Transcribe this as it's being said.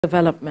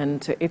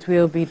Development, it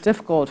will be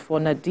difficult for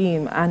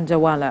Nadeem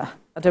Anjarwalla,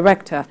 a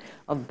director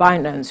of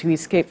Binance, who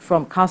escaped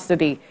from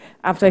custody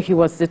after he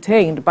was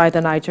detained by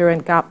the Nigerian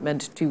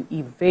government to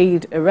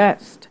evade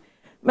arrest.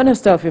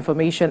 Minister of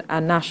Information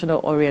and National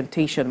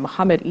Orientation,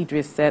 Mohammed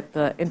Idris, said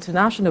the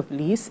international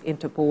police,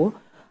 Interpol,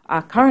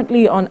 are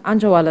currently on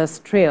Anjarwalla's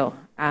trail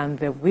and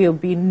there will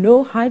be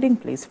no hiding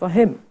place for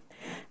him.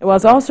 It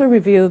was also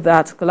revealed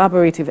that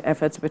collaborative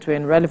efforts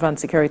between relevant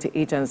security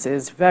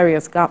agencies,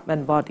 various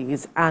government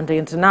bodies, and the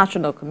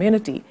international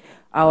community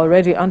are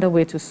already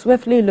underway to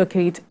swiftly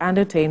locate and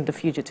detain the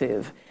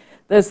fugitive.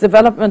 This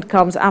development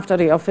comes after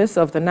the Office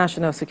of the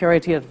National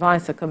Security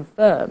Advisor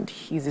confirmed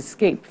his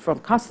escape from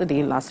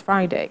custody last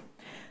Friday.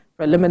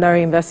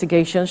 Preliminary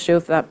investigations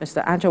showed that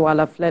Mr.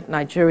 Anjarwalla fled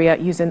Nigeria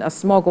using a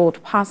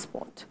smuggled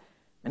passport.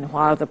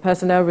 Meanwhile, the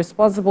personnel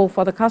responsible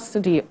for the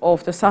custody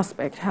of the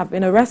suspect have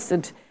been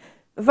arrested.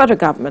 The federal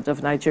government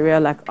of Nigeria,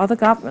 like other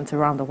governments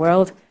around the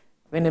world,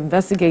 have been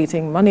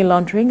investigating money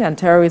laundering and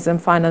terrorism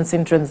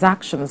financing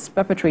transactions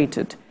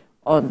perpetrated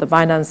on the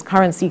Binance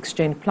currency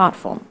exchange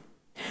platform.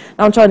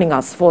 Now joining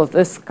us for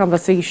this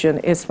conversation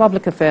is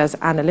public affairs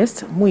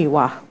analyst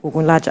Muyiwa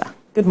Ogunlaja.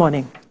 Good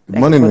morning. Good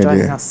morning, Thank you for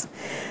joining us.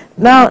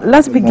 Now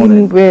let's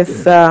begin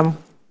with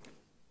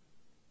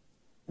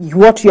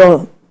what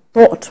your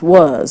thought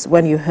was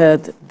when you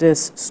heard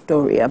this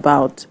story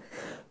about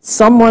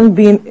someone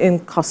being in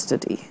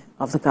custody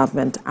of the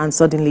government and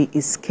suddenly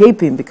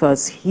escaping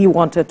because he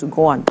wanted to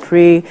go and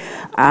pray.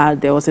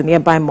 There was a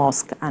nearby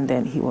mosque and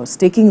then he was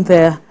taken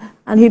there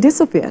and he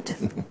disappeared.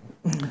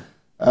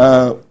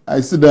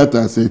 I see that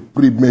as a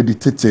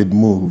premeditated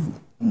move.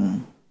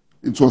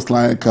 It was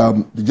like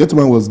the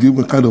gentleman was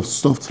given a kind of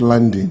soft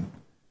landing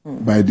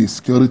by the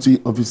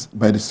security office,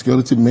 by the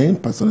security men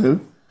personnel,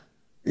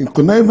 in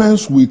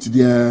connivance with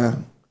their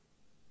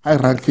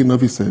high-ranking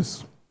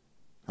officers.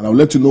 And I'll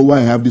let you know why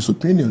I have this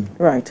opinion.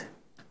 Right.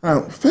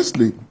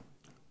 Firstly,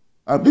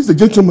 this is a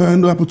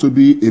gentleman who happens to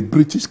be a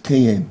British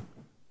Kenyan.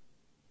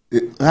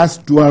 He has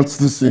dual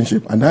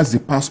citizenship and has the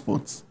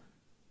passports.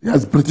 He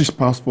has British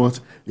passport,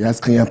 he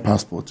has Kenyan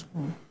passport.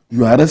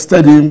 You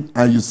arrested him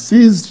and you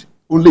seized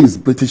only his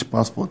British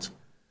passport,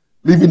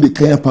 leaving the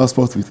Kenyan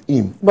passport with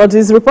him. But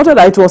it's reported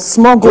that it was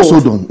smuggled. Also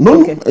done.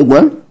 No, okay.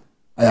 Well,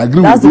 I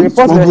agree That's with you. That's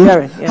the report we're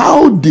hearing. Yeah.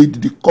 How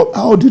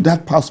did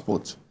that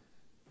passport,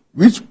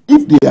 which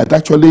if they had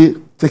actually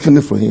taken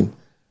it from him,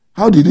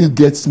 how did it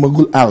get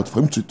smuggled out for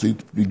him to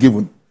be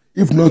given?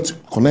 If not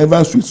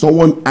connivance with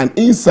someone, an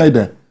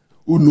insider,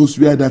 who knows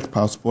where that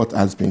passport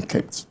has been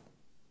kept.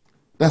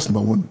 That's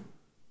number one.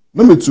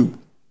 Number two,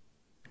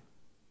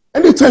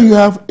 anytime you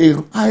have a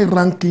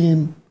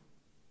high-ranking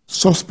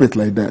suspect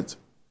like that,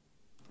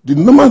 the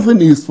normal thing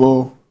is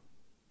for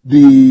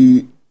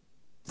the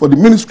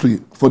ministry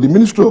of the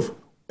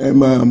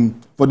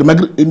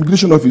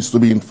immigration office to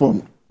be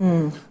informed.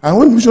 And when the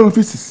immigration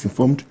office is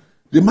informed,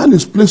 the man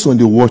is placed on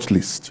the watch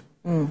list.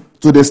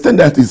 To the extent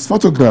that his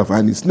photograph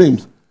and his name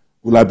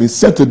will have been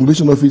sent to the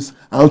immigration office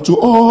and to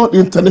all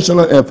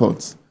international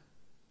airports.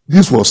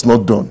 This was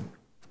not done.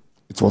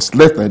 It was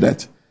left like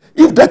that.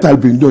 If that had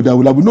been done, there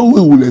would have been no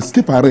way we will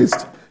escape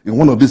arrest in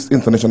one of these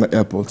international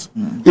airports.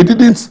 He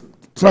didn't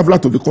travel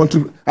out of the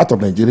country, out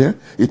of Nigeria.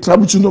 He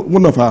traveled to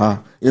one of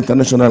our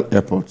international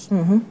airports.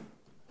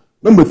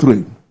 Number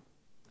three,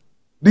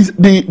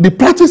 the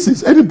practice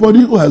is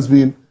anybody who has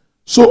been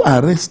so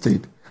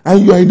arrested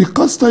and you are in the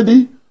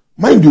custody,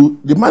 mind you,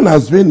 the man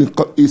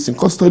is in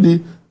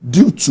custody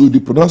due to the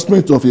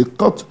pronouncement of a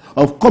court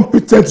of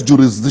competent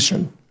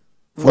jurisdiction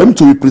for him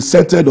to be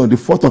presented on the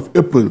 4th of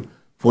April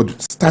for the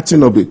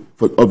starting of the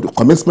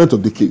commencement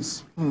of the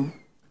case.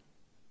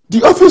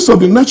 The Office of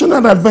the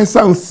National Advisor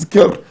on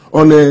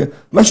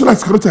National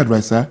Security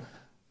Advisor,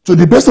 to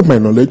the best of my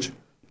knowledge,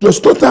 does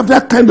not have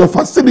that kind of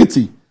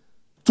facility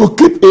to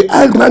keep a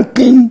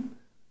high-ranking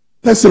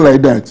person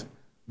like that,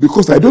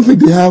 because I don't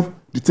think they have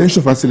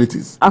detention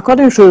facilities.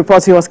 According to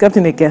reports, he was kept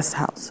in a guest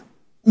house.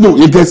 No,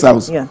 a guest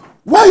house. Yeah.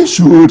 Why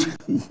should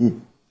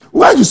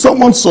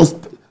someone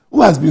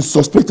who has been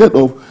suspected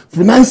of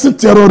financing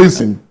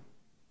terrorism,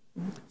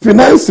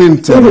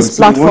 his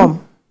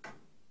platform?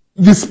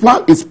 His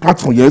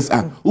platform, yes.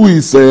 Who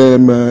is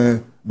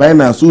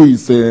Binance? Who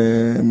is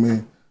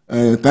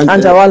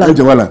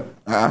Anjarwalla?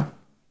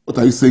 What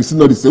are you saying? It's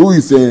not the same. Who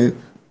is?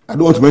 I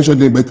don't want to mention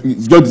them, but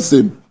it's just the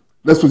same.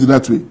 Let's put it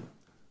that way.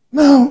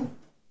 Now,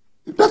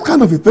 that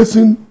kind of a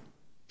person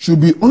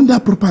should be under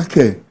proper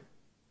care.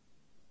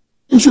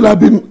 He should have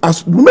been,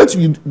 as the moment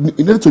he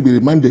needed to be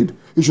remanded,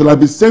 he should have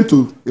been sent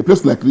to a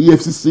place like the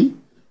EFCC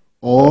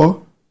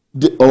or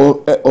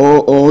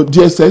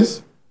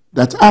DSS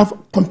that have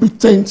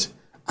competent,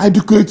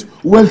 adequate,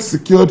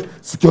 well-secured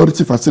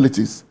security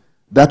facilities.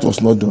 That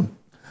was not done.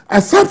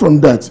 Aside from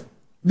that,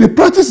 the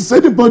practice is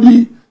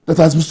anybody that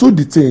has been so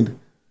detained,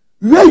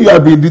 where you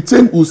have been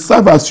detained will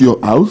serve as your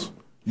house,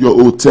 your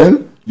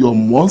hotel, your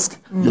mosque,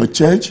 your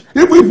church,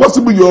 even if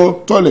possible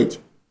your toilet.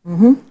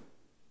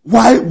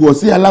 Why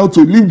was he allowed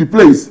to leave the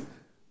place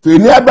to a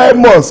nearby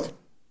mosque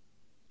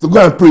to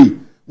go and pray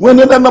when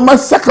under normal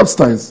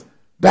circumstance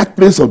that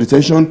place of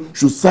detention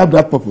should serve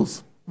that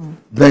purpose.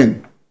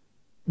 Then,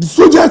 the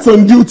soldiers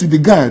on duty, the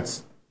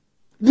guards,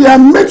 they are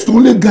meant to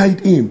only guide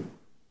him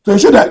to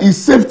ensure that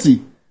his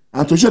safety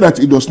and to ensure that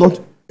he does not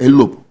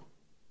elope.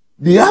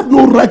 They have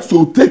no right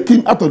to take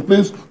him out of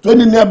place to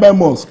any nearby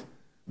mosque.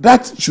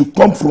 That should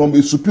come from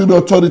a superior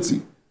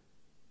authority.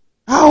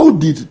 How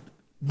did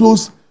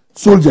those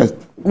soldiers?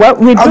 Well,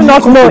 we do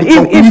not know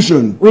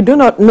if we do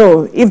not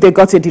know if they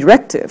got a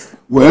directive.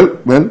 Well,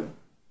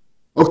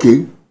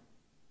 okay.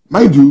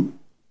 Mind you,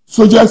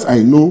 soldiers I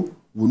know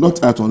will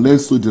not act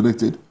unless so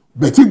directed.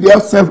 But if they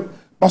have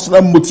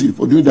personal motive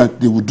for doing that,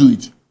 they will do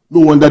it. No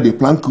wonder they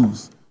plan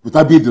coups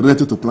without being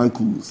directed to plan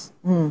coups.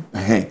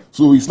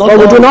 So it's not. But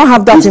we do not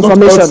have that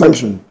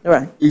information.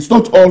 Right. It's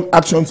not all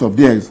actions of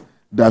theirs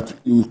that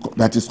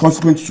is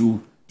consequent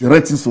to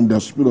directives from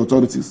their superior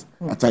authorities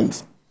at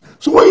times.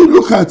 So when you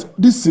look at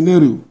this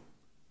scenario,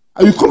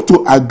 and you come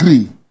to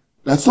agree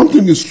that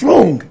something is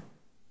wrong,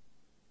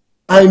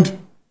 and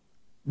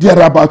there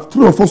are about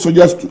 3 or 4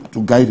 soldiers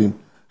to guide him,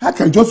 how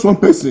can just one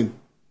person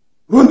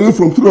run away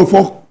from 3 or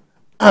 4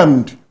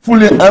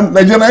 fully armed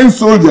Nigerian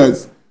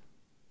soldiers?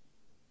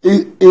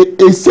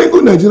 A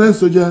single Nigerian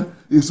soldier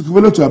is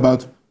equivalent to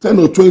about 10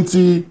 or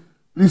 20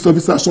 police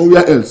officers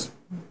somewhere else.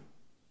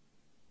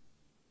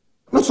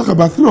 Let's talk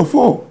about 3 or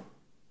 4.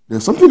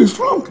 There's something is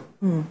wrong.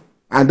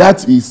 And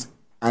that is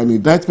an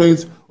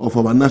indictment of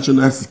our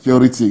national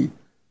security.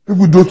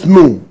 People don't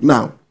know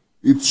now.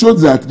 It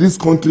shows that this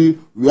country,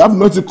 we have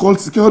nothing called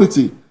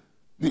security.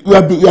 You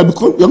are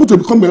going to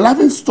become a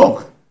laughing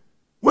stock.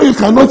 When you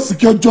cannot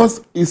secure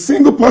just a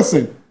single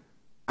person,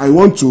 I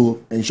want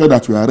to ensure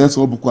that we arrest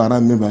all Boko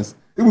Haram members.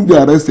 Even if they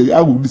arrest them,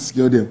 how will we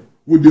secure them?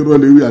 Would they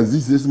run away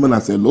as this man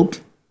has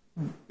eloped?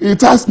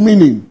 It has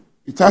meaning.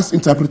 It has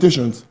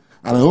interpretations.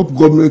 And I hope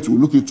government will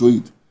look into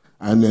it.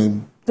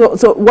 And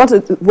so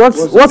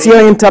what's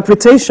your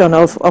interpretation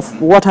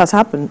of what has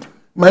happened?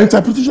 My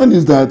interpretation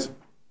is that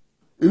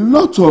a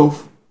lot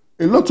of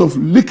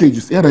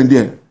leakages here and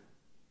there,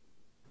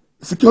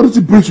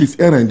 security breaches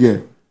here and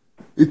there.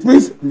 It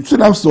means you should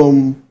have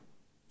some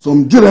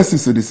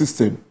genesis in the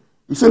system.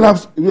 You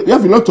have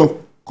a lot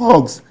of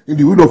cogs in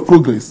the wheel of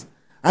progress,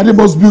 and they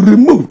must be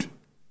removed.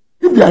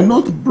 If they are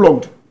not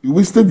blocked, the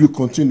wastage will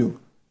continue.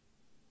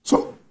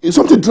 So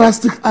something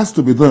drastic has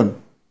to be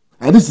done,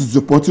 and this is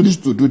the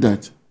opportunity to do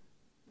that,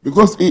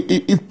 because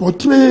it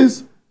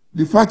portrays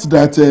the fact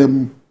that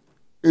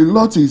a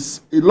lot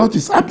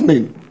is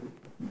happening,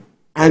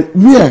 and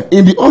we are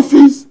in the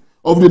office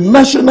of the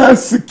National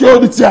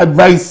Security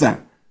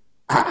Advisor.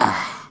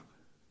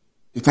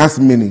 It has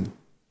meaning.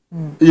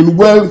 In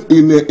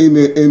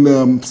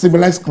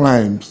civilized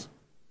crimes,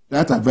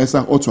 that advisor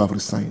ought to have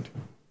resigned.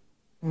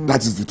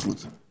 That is the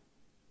truth.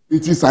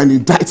 It is an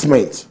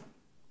indictment.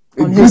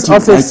 A great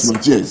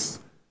indictment, yes.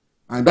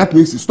 And that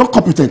means it's not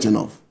competent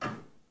enough.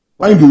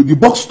 When the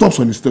box stops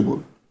on his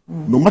table,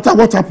 no matter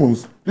what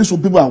happens, these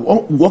people are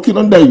working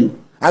under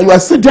you, and you are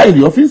sitting there in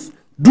the office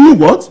doing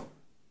what?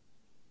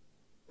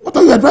 What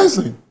are you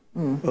advising?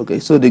 Okay,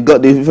 so the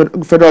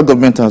federal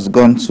government has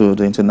gone to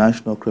the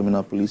International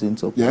Criminal Police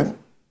Interpol. Yeah.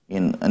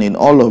 In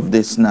all of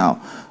this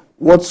now,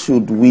 what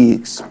should we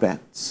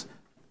expect?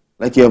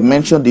 Like you have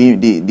mentioned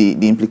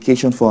the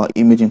implication for our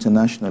image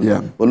internationally.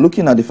 Yeah. But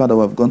looking at the fact that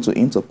we have gone to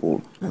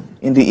Interpol,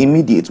 in the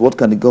immediate, what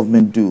can the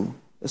government do?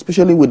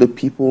 Especially with the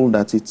people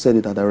that it said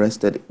it had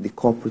arrested, the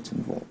corporates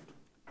involved.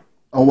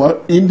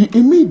 In the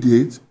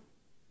immediate,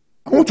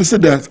 I want to say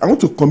that I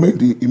want to commend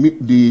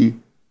the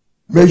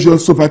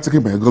measures so far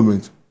taken by the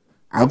government.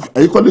 I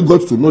equally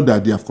got to know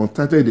that they have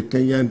contacted the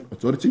Kenyan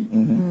authority,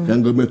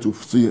 Kenyan government, to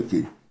say,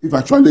 okay, if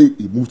actually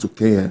he moved to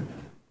Kenya,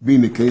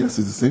 being a Kenyan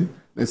citizen,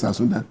 let's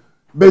assume that.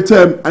 But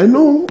I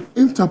know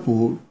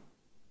Interpol,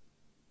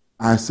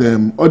 as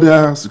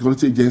other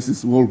security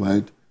agencies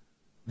worldwide,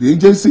 the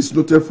agency is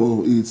noted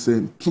for its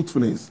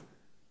truthfulness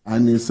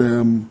and its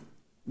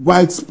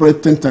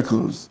widespread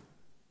tentacles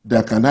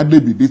that can hardly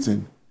be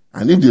beaten.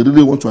 And if they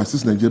really want to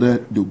assist Nigeria,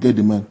 they'll get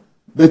the man.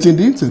 But in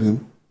the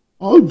interim,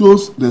 all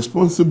those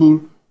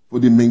responsible for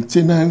the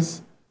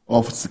maintenance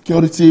of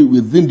security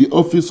within the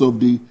office of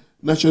the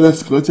National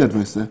Security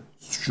Advisor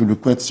should be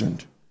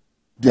questioned.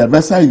 The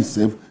advisor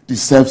himself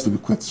deserves to be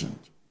questioned.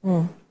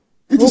 Who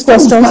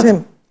questions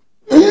him?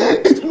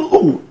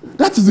 No,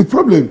 that is the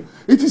problem.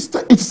 It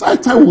is high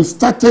time we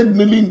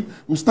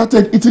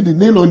started hitting the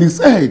nail on his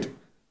head.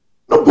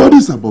 Nobody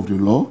is above the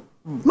law.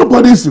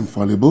 Nobody is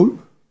infallible.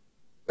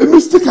 A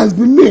mistake has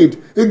been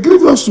made, a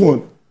grievous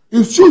one.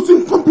 It shows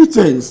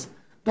incompetence.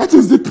 That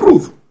is the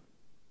truth.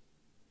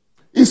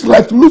 It's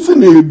like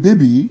losing a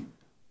baby.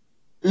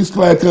 It's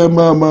like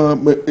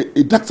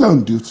a doctor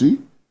on duty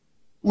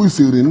who is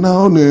a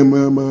renowned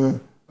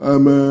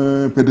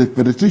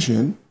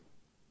pediatrician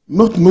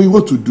not knowing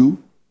what to do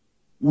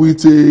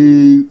with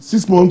a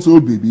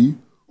 6-month-old baby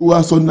who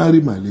has ordinary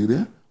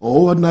malaria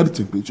or ordinary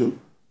temperature.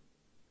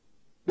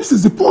 This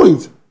is the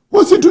point.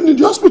 What's he doing in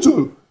the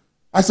hospital?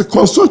 As a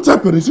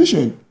consultant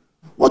pediatrician,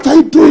 what are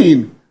you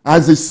doing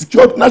as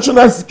a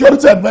national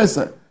security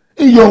advisor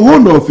in your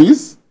own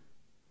office?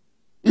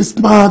 It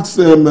marks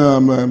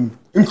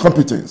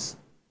incompetence.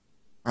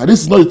 And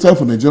this is not the time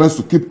for Nigerians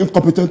to keep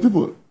incompetent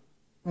people.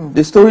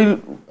 The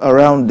story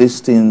around this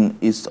thing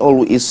is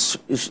always,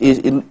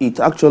 it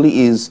actually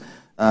is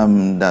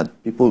that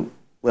people,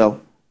 well,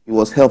 he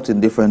was helped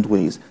in different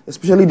ways,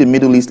 especially the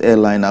Middle East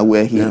airliner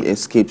where he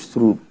escaped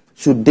through.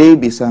 Should they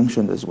be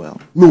sanctioned as well?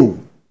 No.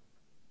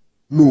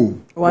 No.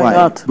 Why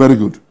not? Very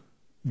good.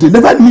 They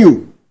never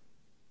knew.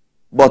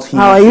 But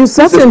how are you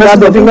certain that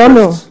they do not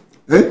know?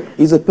 Eh?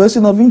 He's a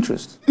person of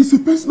interest. It's a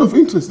person of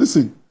interest.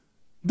 Listen,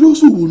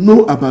 those who will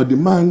know about the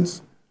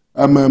man's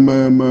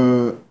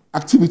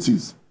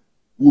activities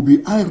will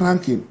be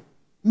high-ranking,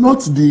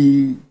 not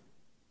the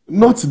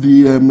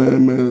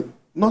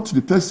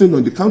person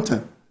on the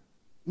counter,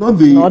 not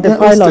the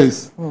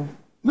pilot.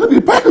 Not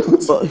the pilot.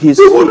 But they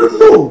wouldn't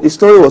know. The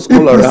story was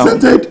all around.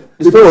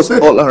 The story was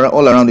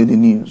all around in the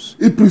news.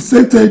 He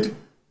presented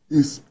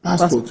his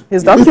passport.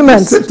 His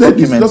documents.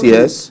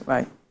 Yes.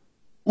 Right.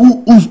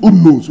 Who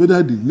knows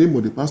whether the name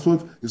of the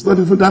passport is not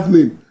even that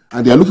name,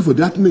 and they are looking for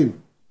that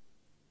name.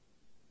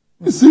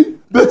 You see?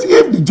 But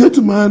if the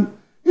gentleman,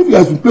 if he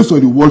has been placed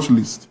on the watch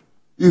list,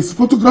 his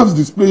photographs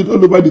displayed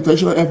all over the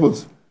international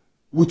airports,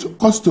 with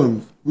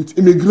customs, with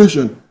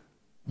immigration,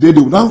 they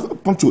will now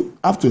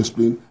have to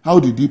explain how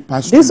did he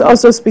pass through. This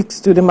also speaks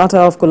to the matter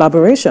of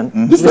collaboration.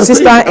 This with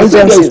sister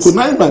agencies. There's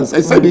connivance.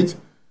 I said it.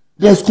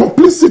 There's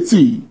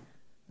complicity.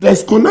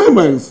 There's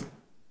connivance.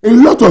 A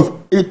lot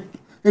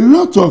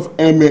of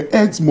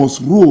heads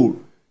must roll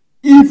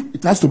if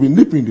it has to be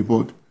nipped in the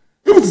bud.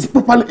 If it is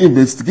properly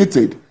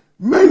investigated,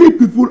 many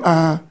people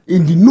are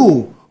in the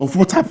know of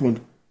what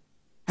happened.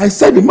 I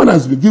said the man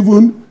has been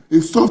given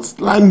a soft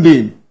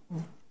landing,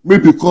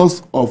 maybe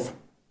because of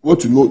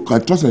what you know,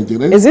 can trust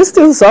Nigerians. Is it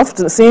still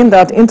soft, saying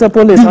that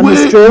Interpol is on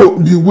his trail?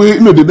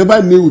 They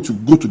never knew it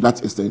would go to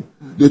that extent.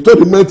 They thought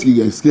the moment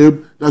he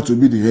escaped, that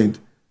would be the end.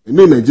 And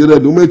in Nigeria,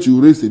 the moment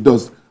you raise the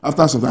dust,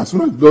 after some time, as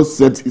soon as the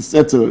dust is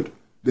settled,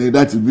 then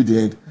that will be the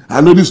end.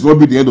 I know this will not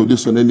be the end of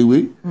this one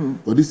anyway,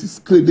 but this is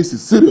clear, this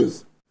is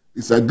serious.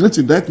 It's a great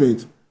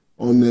indictment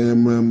on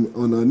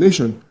our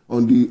nation,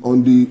 on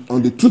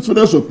the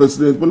truthfulness of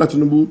President Bola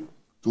Tinubu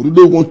to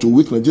really want to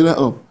wake Nigeria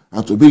up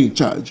and to be in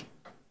charge.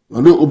 I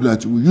really hope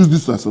that we use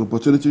this as an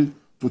opportunity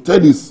to tell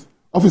these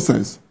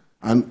officers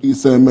and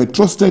his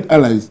trusted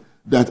allies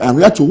that I'm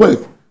here to work.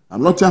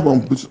 I'm not here on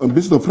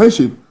business of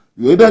friendship.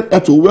 You're either here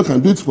to work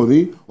and do it for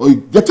me, or you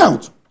get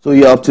out. So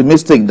you're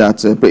optimistic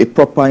that a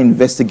proper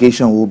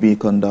investigation will be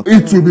conducted?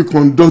 It will be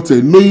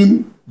conducted,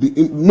 knowing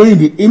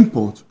the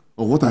import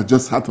of what has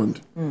just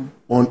happened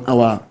on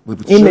our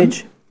reputation,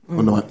 image,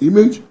 on our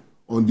image,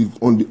 on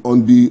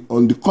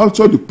the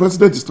culture the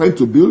president is trying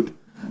to build,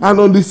 and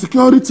on the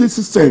security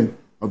system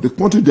of the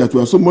country that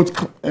we are so much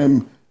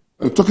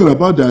talking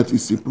about that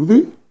is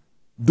improving,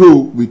 though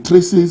with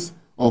traces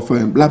of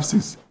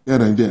lapses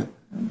here and there.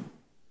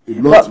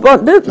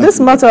 But this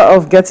matter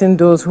of getting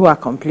those who are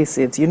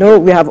complicit, you know,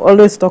 we have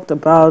always talked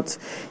about,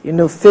 you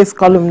know, faith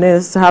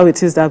columnists, how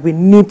it is that we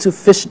need to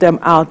fish them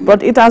out.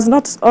 But it has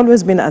not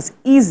always been as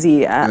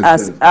easy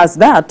as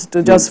that,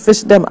 to just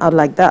fish them out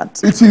like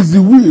that. It is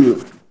the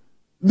will,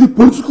 the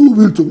political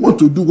will to want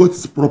to do what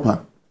is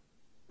proper.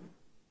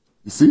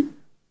 You see?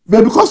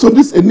 But because of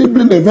this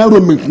enabling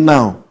environment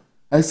now,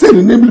 I said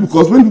enabling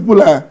because when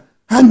people are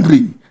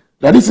angry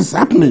that this is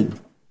happening,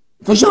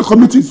 the international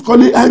community is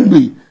calling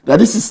angry that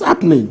this is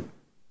happening.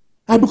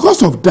 And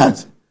because of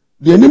that,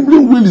 the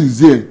enabling will is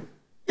there.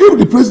 If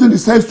the president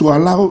decides to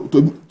allow,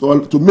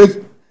 to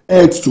make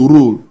heads to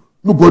roll,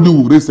 nobody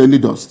will raise any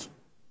dust.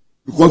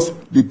 Because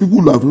the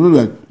people who have rolled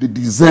that they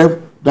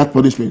deserve that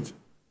punishment.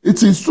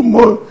 It is too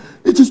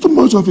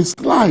much of a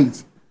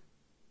slight.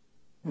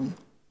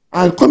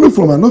 And coming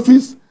from an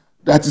office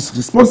that is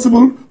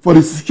responsible for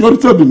the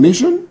security of the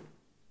nation,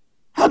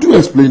 how do you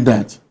explain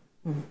that?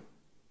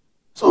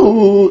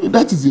 So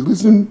that is the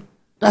reason,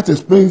 that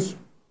explains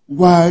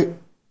why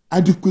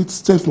adequate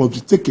steps must be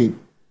taken.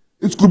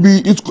 At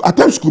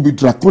times it could be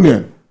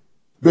draconian,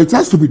 but it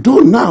has to be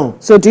done now.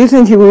 So do you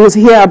think he will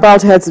hear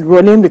about heads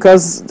rolling?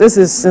 Because this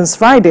is since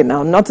Friday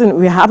now.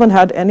 We haven't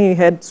had any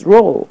heads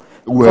roll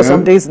for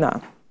some days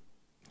now.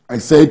 I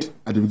said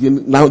at the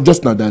beginning,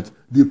 just now that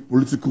the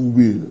political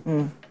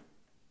will.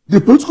 The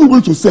political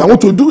will to say, I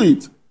want to do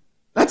it.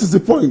 That is the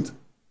point.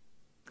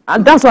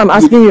 And that's why I'm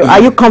asking you,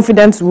 are you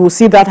confident we'll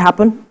see that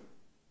happen?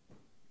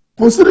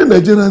 Considering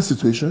Nigerian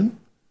situation,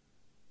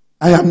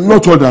 I am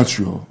not all that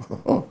sure.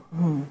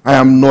 I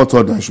am not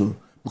all that sure.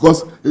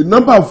 Because a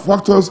number of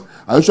factors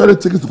are usually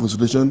taken into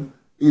consideration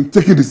in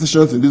taking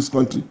decisions in this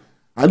country.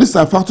 And these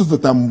are factors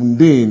that are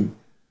mundane,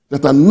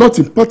 that are not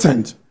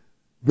important,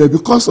 but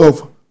because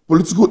of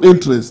political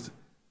interest,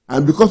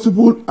 and because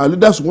people and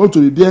leaders want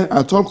to be there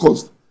at all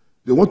costs,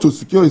 they want to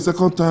secure a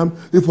second term,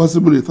 if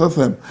possible a third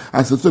term.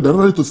 And so they're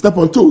not ready to step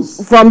on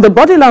toes. From the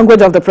body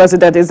language of the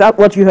president, is that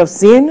what you have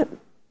seen?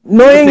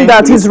 Knowing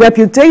that his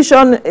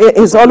reputation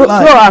is also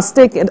at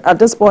stake at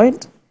this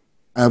point?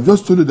 I have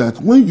just told you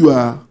that when you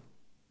are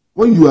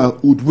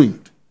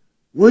hoodwinked,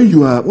 when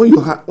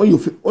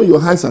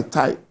your hands are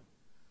tied,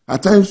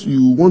 At times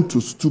you want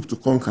to stoop to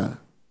conquer,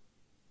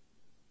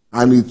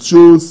 and it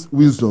shows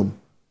wisdom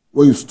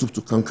when you stoop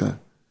to conquer.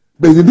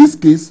 But in this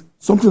case,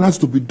 something has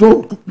to be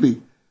done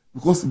quickly,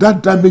 because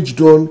that damage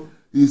done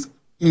is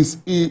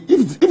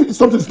if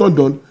something is not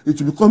done,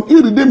 it will become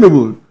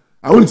irredeemable.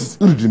 And when it is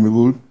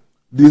irredeemable,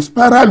 the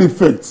spiral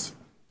effects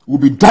will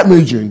be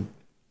damaging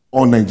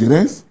on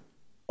Nigerians,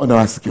 on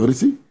our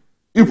security,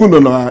 even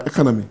on our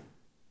economy.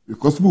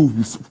 Because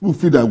people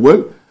feel that,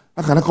 well,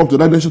 how can I come to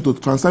that nation to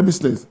transfer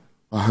business?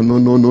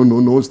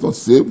 No, it's not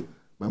safe.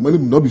 My money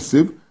will not be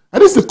safe.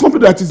 And it's a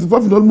company that is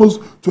involved in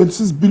almost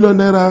 26 billion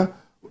naira,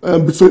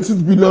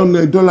 $26 billion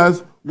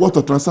worth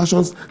of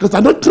transactions that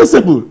are not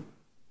traceable.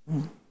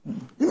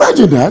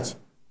 Imagine that.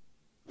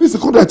 This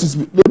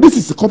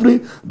is a company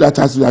that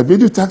has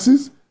evaded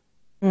taxes,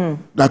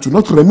 that will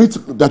not remit,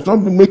 that will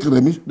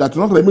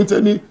not remit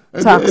any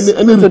tax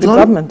any to return, the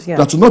government,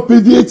 that will not pay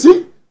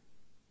VAT,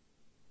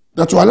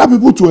 that will allow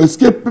people to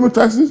escape payment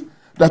taxes,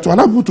 that will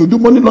allow people to do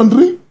money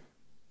laundering.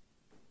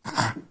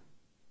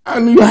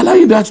 And you're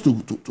allowing that to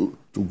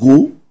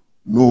go?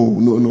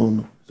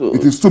 No. So,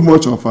 it is too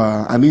much of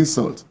an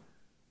insult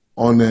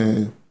on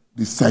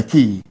the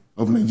psyche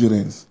of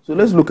Nigerians. So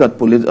let's look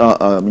at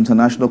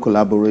international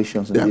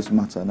collaborations in this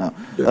matter now.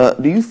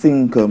 Do you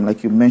think,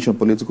 like you mentioned,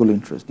 political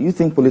interest, do you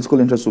think political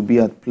interest will be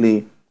at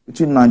play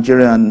between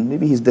Nigeria and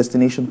maybe his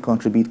destination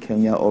country, be it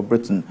Kenya or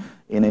Britain,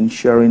 in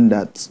ensuring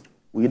that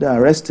we either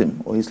arrest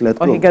him or he's let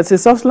go? Or he gets a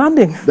soft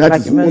landing. That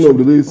is one of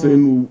the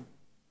reasons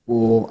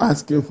for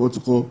asking for what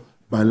you call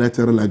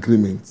bilateral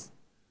agreements.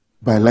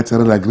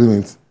 Bilateral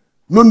agreements.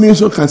 No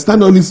nation can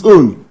stand on its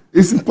own.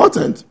 It's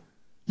important.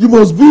 You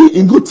must be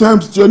in good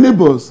terms with your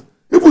neighbors,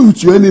 even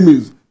with your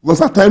enemies,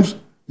 because at times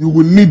you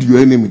will need your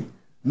enemy.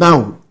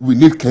 Now we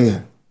need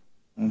Kenya.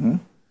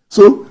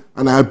 So,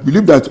 and I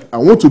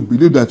want to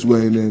believe that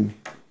we're in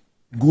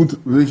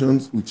good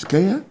relations with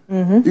Kenya.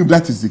 If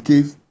that is the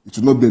case, it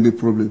will not be any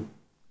problem.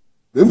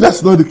 But if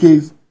that's not the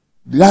case,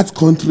 that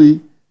country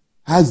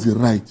has the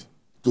right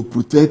to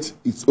protect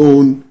its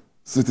own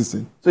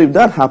citizen. So if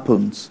that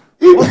happens,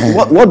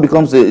 what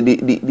becomes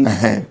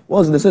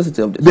what's the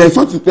necessity of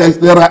this?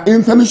 There are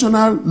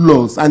international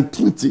laws and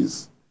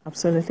treaties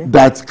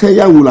that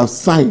Kenya will have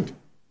signed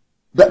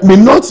that may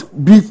not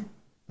be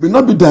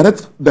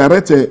direct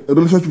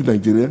relationship with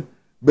Nigeria,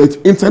 but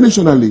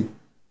internationally,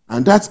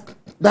 and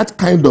that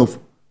kind of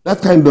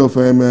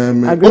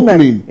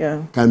opening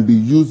can be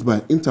used by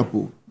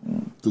Interpol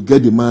to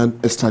get the man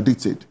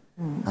extradited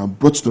and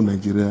brought to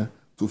Nigeria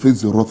to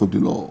face the wrath of the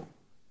law.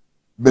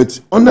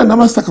 But under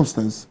normal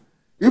circumstance,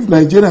 if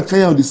Nigeria and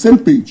Kenya are on the same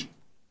page,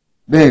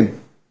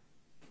 then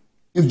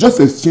it's just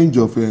exchange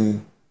of a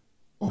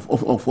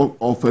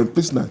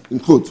prisoner in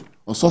court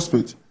or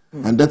suspect,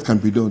 and that can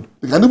be done.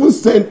 They can even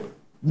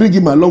bring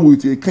him along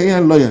with a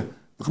Kenyan lawyer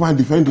to come and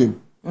defend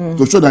him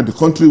to show that the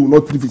country will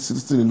not leave its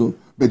citizen alone,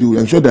 but they will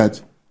ensure that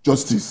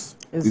justice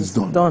is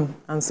done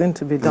and seem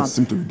to be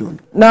done.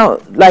 Now,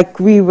 like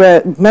we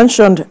were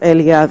mentioned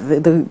earlier,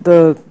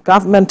 the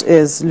government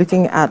is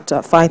looking at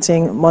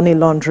fighting money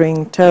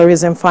laundering,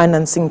 terrorism,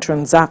 financing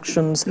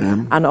transactions,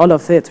 and all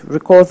of it.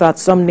 Recall that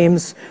some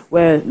names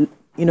were,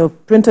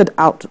 printed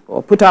out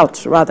or put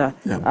out rather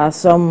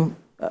some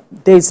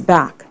days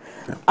back.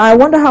 I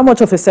wonder how much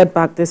of a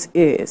setback this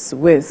is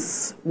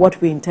with what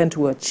we intend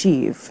to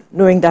achieve,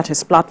 knowing that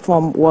his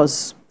platform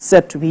was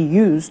set to be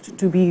used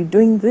to be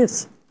doing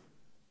this.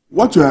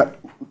 What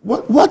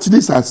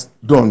this has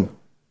done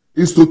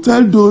is to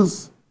tell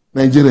those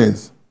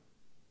Nigerians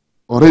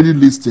already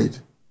listed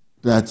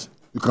that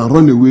you can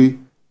run away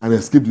and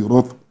escape the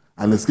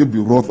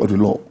wrath of the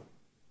law.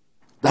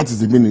 That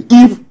is the meaning.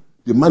 If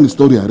the man is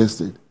not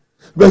rearrested,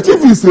 but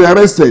if he's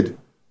rearrested,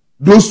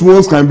 those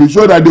ones can be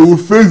sure that they will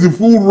face the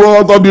full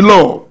wrath of the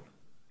law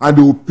and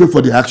they will pay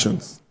for the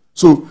actions.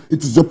 So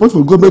it is important for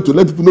the government to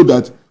let people know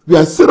that we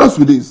are serious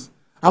with this.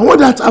 And when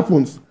that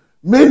happens,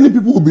 many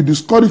people will be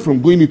discouraged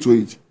from going into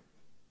it.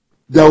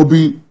 There will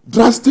be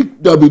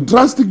drastic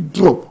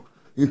drop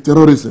in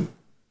terrorism.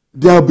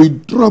 There will be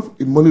drop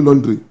in money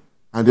laundering,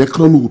 and the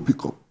economy will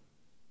pick up.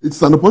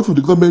 It's an opportunity for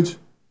the government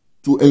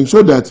to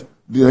ensure that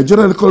the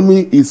Nigerian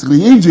economy is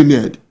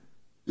re-engineered.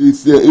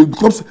 It is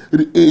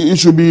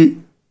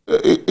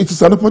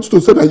an opportunity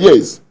to say that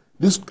yes,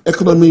 this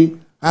economy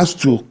has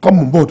to come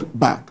on board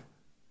back,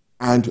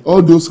 and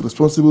all those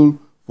responsible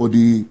for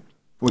the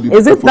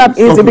Is it that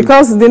easy?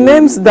 Because the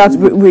names that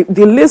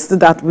the list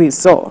that we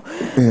saw,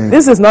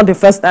 this is not the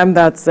first time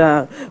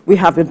that we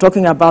have been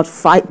talking about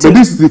fighting. But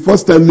this is the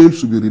first time names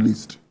should be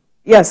released.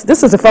 Yes,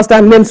 this is the first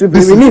time names will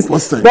be released.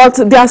 But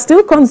there are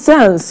still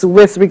concerns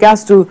with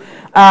regards to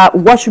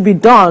what should be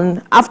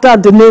done after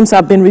the names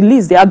have been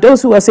released. There are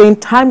those who are saying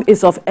time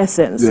is of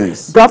essence.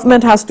 Yes.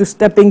 Government has to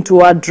step in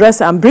to address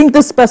and bring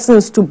these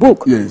persons to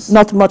book. Yes.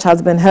 Not much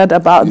has been heard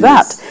about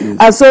that. Yes.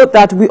 And so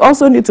that we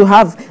also need to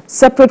have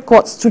separate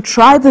courts to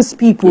try these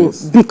people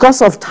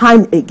because of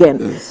time again.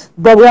 Yes.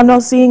 But we are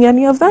not seeing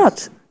any of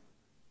that.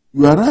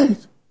 You are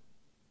right.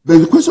 But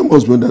the question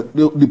must be that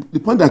the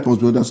point that must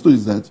be understood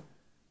is that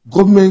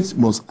government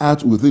must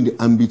act within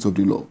the ambit of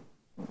the law.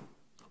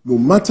 no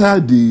matter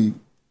the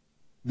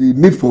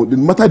need for, no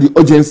matter the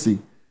urgency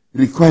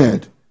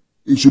required,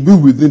 it should be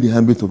within the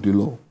ambit of the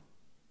law.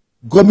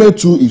 Government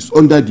too is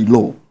under the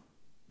law.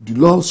 The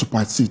law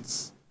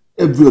supersedes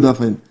every other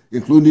thing,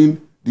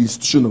 including the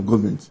institution of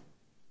government.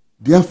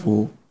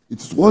 Therefore, it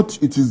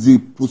is the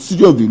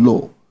procedure of the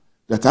law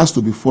that has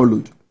to be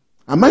followed.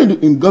 And mind you,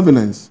 in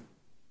governance,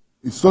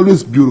 it's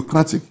always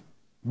bureaucratic,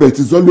 but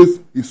it's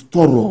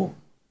thorough.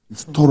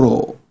 It's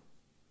thorough.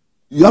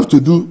 You have to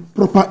do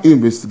proper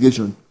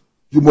investigation.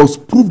 You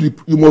must prove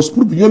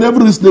beyond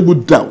every reasonable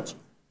doubt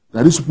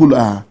that these people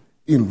are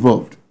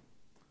involved.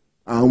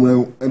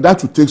 And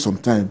that will take some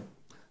time.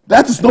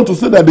 That is not to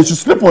say that they should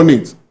sleep on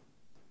it.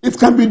 It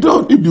can be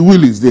done if the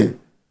will is there.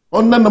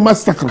 Under normal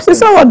circumstances. Is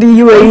that what the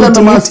UAE did?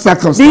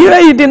 The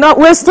UAE did not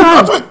waste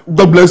time.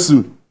 God bless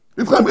you.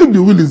 It can be if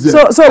the will is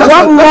there. So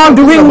what more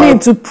do we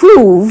need to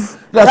prove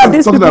that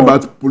these people... That's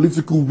talking about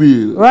political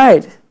will.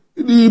 Right.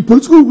 The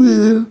political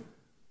will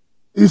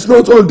is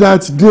not all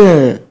that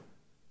there.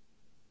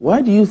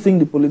 Why do you think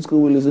the political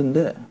will isn't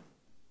there?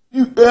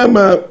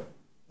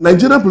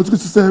 Nigerian political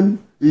system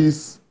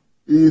is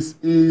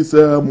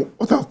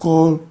what I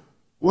call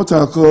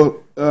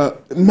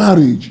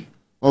marriage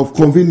of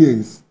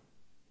convenience.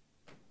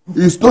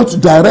 It's not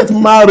direct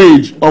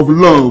marriage of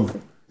love.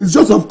 It's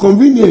just of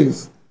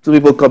convenience. Two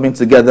people coming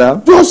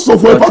together. Just for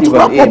a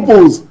particular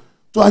purpose.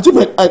 To achieve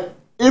an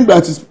aim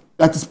that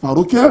is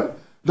parochial,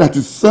 that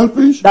is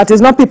selfish. That is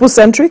not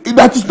people-centric?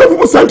 That is not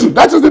people-centric.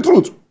 That is the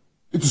truth.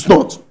 It is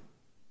not.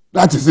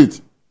 That is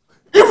it.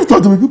 If it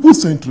were to be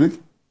people-centric,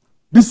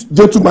 this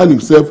gentleman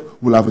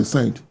himself will have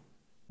resigned.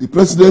 The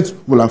president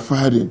will have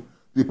fired him.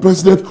 The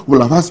president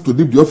will have asked to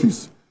leave the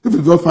office. If he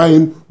does not fire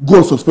him, go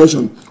on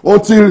suspension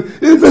until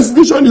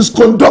investigation is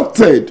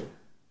conducted.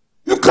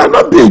 You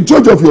cannot be a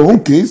judge of your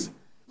own case.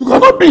 You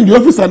cannot be in the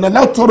office and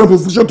allow thorough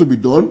investigation to be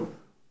done.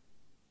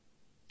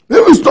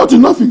 Maybe it's not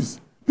in office.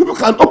 People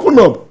can open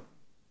up.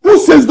 Who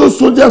says those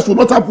soldiers will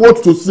not have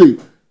what to say?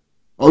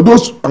 Or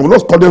those, I will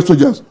not call them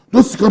soldiers,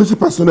 those security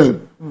personnel.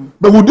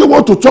 But would they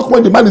want to talk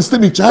when the man is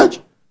still in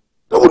charge?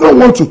 They would not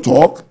want to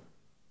talk.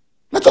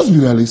 Let us be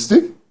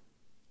realistic.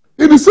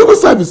 In the civil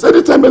service,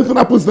 anytime anything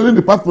happens in any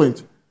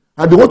department,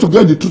 and they want to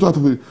get the truth out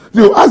of it,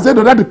 they will ask the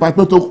other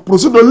department to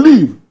proceed on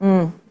leave.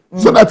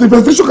 So that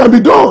investigation can be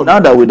done. Now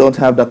that we don't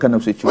have that kind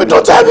of situation. We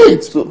don't have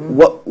it. So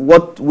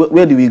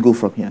where do we go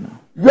from here now?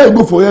 Where you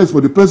go from here is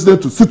for the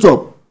president to sit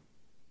up.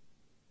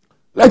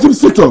 Let him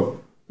sit up.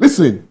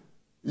 Listen,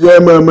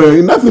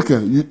 in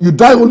Africa, you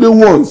die only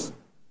once.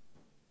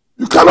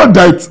 You cannot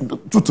die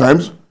two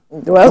times.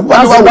 Well,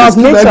 that's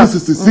nature.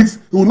 1966,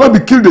 he will not be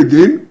killed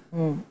again.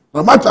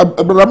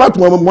 Ramat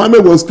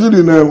Mohammed was killed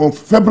in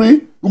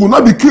February. He will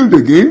not be killed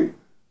again.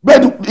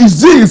 But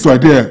his deeds are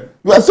there.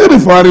 You are still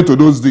referring to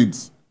those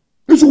deeds.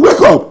 You should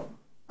wake up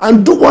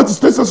and do what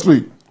is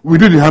necessary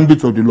within the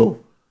ambit of the law.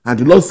 And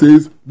the law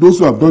says those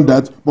who have done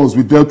that must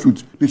be dealt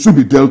with. They should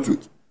be dealt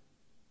with.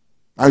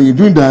 And in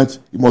doing that,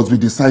 it must be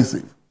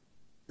decisive.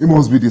 It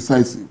must be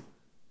decisive.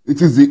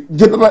 It is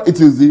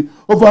the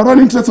overall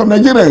interest of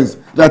Nigerians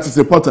that is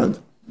important.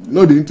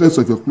 Not the interest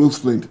of your close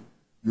friend,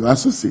 your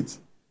associate,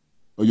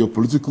 or your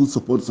political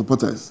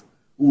supporters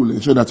who will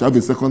ensure that you have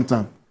a second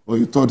term or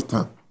a third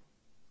term.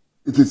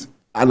 It is,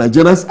 are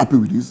Nigerians happy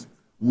with this?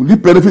 Will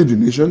it benefit the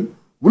nation?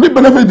 Will it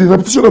benefit the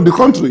reputation of the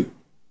country?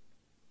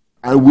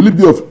 And will it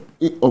be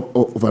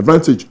of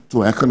advantage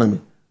to our economy?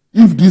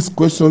 If these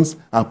questions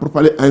are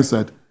properly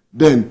answered,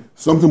 then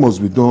something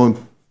must be done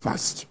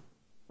fast.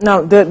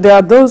 Now, there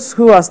are those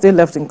who are still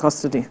left in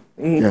custody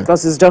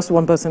because it's just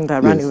one person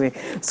that ran away.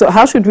 So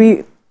how should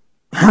we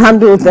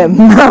handle them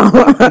now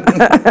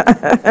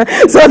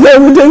so they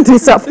wouldn't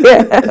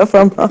disappear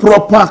from us?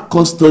 Proper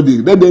custody.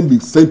 Let them be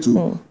sent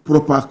to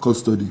proper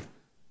custody.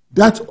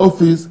 That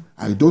office,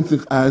 I don't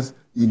think, has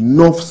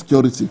enough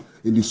security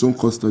in its own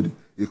custody.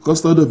 A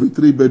custody of a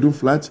 3-bedroom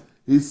flat,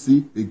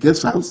 AC, a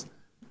guest house,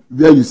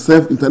 where you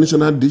serve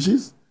international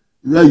dishes,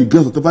 where you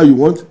get whatever you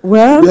want.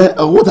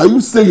 Well, what are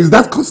you saying? Is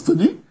that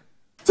custody?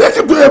 Take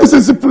him to every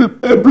sensible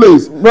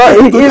place.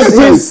 Well,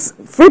 his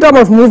freedom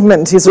of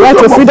movement, his right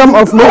to freedom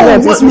of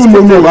movement is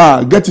restricted.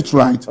 No, get it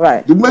right.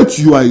 Right. The moment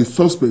you are a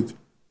suspect,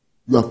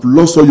 you have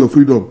lost all your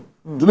freedom.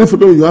 The only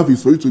freedom you have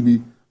is for you to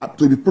be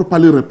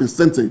properly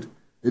represented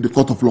in the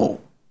court of law.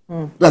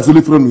 That's the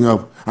only freedom you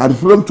have. And the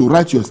freedom to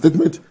write your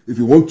statement if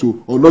you want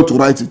to, or not to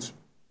write it.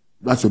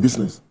 That's your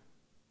business.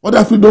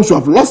 Other freedoms, you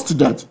have lost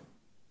that.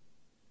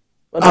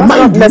 But that's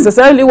not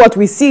necessarily what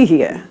we see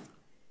here.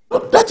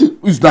 That's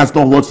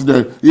not what's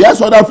there. He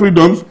has other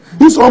freedoms.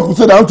 His uncle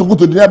said, I want to go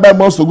to the nearby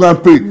mosque to go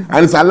and pray.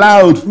 And it's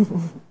allowed.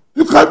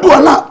 You can do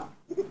a lot.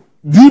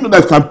 Do you know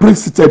that you can pray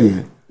seated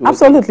here?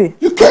 Absolutely.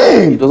 You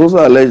can. It was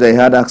also alleged that he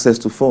had access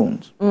to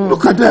phones.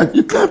 Look at that.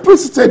 You can't pray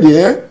seated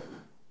here.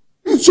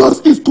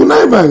 It's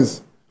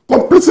connivance,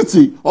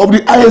 complicity of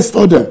the highest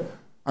order.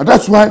 And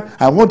that's why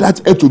I want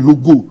that air to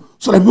look good,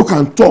 so that people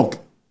can talk.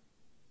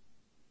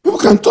 People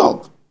can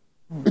talk.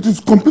 It is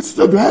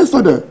complicity of the highest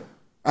order.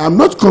 I am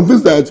not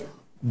convinced that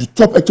the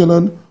top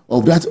echelon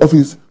of that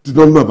office do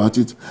not know about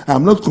it.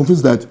 I'm not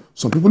convinced that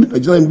some people in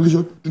Nigerian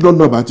immigration do not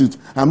know about it.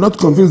 I'm not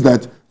convinced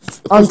that...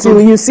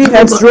 Until you see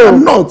heads roll.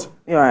 I'm not.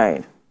 You're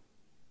right.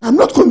 I'm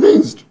not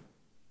convinced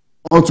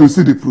until you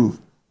see the proof.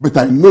 But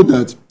I know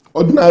that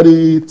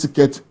ordinary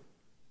ticket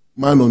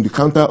man on the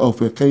counter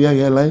of a Kenya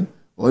airline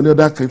or any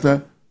other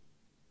counter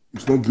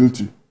is not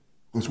guilty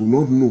because we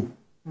will not know.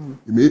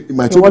 He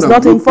was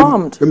not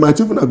informed. He might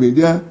even have been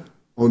there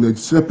on a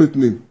separate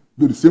name,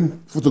 do the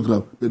same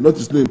photograph, but not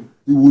his name.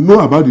 He will know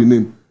about the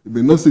name. He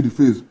may not see the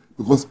face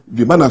because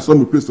the man has not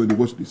been placed on the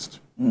watch list.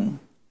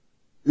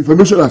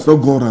 Information has not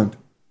gone around.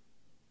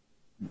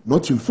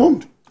 Not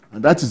informed.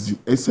 And that is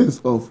the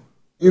essence of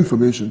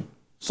information.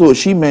 So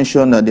she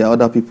mentioned that there are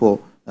other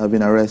people that have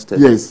been arrested.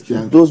 Yes.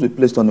 Yeah. Those be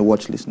placed on the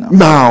watch list now.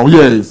 Now,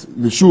 yes,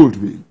 they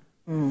should be.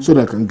 So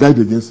that I can guide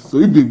against it. So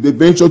if they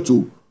venture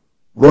to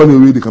run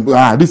away, they can be,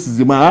 this is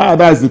the man,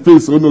 that's the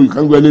face. Oh no, you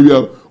can't go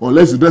anywhere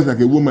unless you dress like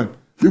a woman.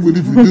 Even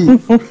if you do,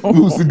 we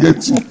will still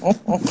get you.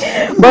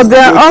 But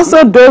there are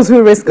also those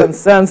who raise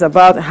concerns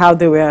about how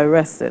they were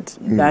arrested.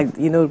 Like,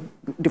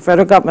 the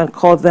federal government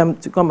called them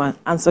to come and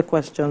answer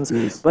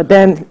questions, but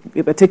then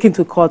they were taken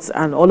to courts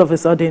and all of a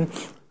sudden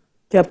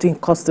kept in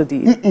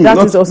custody.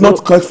 Is also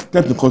not kept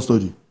in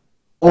custody.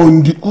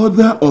 On the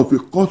order of a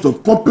court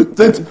of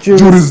competent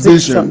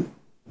jurisdiction.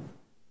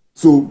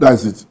 So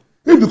that's it.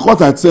 If the court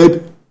had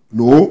said,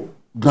 no,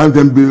 grant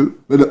them bail,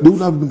 they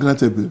would have been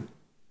granted bail.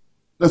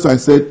 That's why I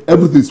said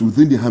everything is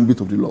within the ambit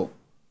of the law.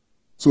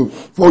 So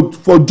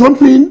for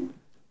jumping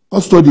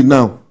custody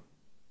now,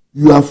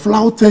 you have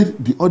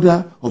flouted the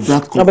order of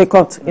that court.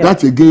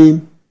 That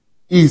again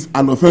is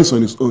an offense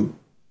on its own.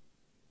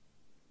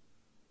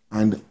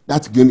 And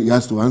that again he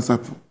has to answer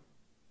for.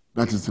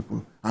 That is the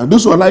point. And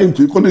those who allow him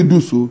to equally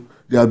do so,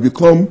 they have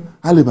become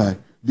alibi.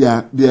 They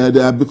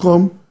have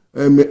become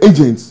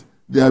agents.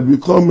 They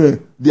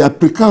are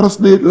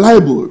precariously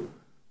liable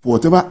for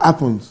whatever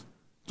happens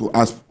to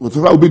us,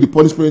 whatever will be the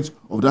punishment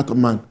of that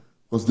man,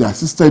 because they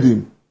assisted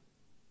him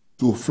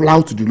to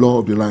flout the law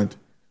of the land,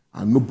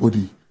 and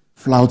nobody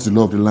flouts the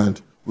law of the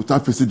land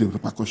without facing the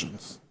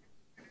repercussions.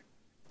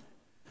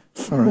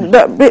 All right.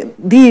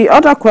 The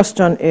other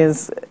question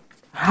is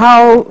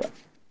how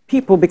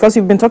people, because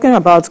you've been talking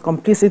about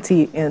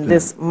complicity in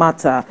this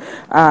matter,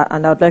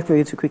 and I'd like for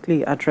you to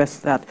quickly address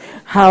that.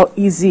 How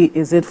easy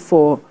is it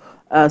for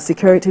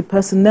security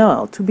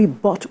personnel to be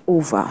bought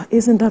over?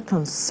 Isn't that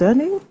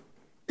concerning?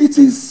 It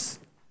is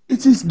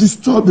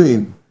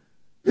disturbing.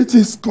 It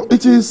is.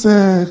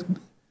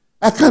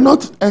 I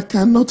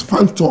cannot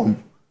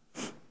phantom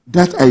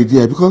that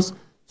idea because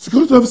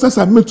security officers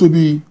are meant to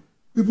be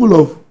people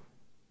of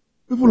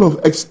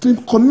extreme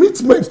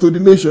commitment to the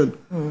nation.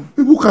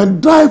 People can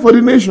die for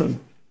the nation.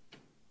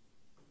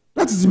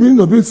 That is the meaning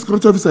of being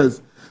security officers.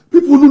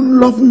 People who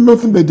love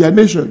nothing but their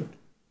nation.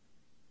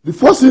 The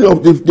first thing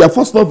their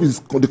first love is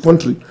the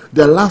country.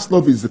 Their last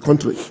love is the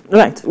country.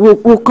 Right.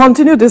 We'll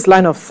continue this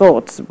line of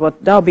thought,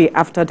 but that'll be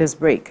after this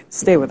break.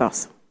 Stay with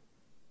us.